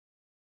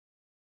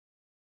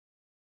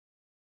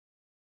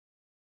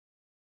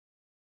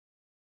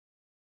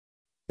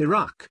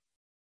Iraq.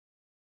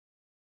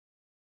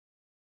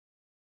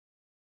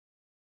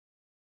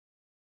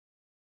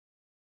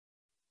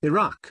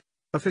 Iraq,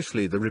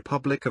 officially the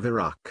Republic of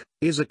Iraq,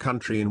 is a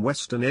country in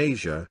Western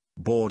Asia,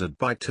 bordered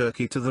by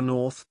Turkey to the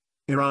north,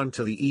 Iran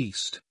to the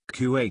east,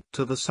 Kuwait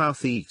to the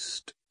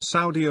southeast,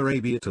 Saudi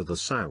Arabia to the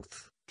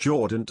south,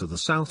 Jordan to the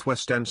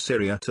southwest and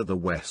Syria to the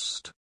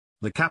west.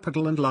 The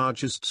capital and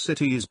largest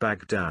city is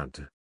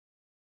Baghdad.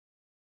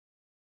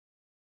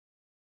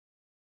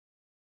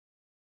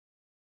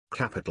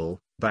 Capital,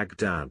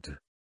 Baghdad.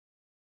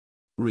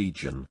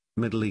 Region,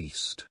 Middle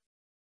East.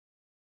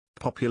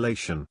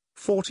 Population,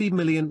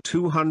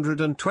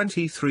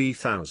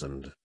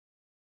 40,223,000.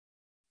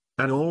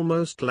 An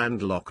almost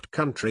landlocked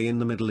country in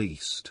the Middle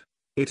East,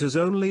 it has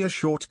only a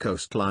short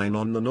coastline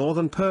on the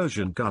northern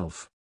Persian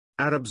Gulf.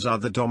 Arabs are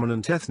the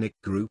dominant ethnic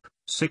group,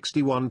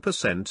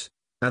 61%,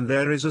 and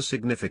there is a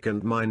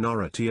significant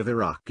minority of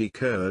Iraqi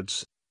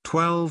Kurds,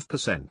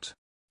 12%.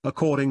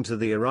 According to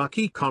the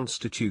Iraqi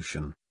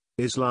constitution,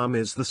 Islam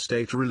is the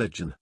state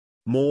religion.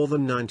 More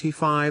than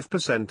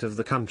 95% of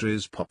the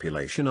country's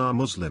population are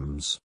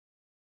Muslims.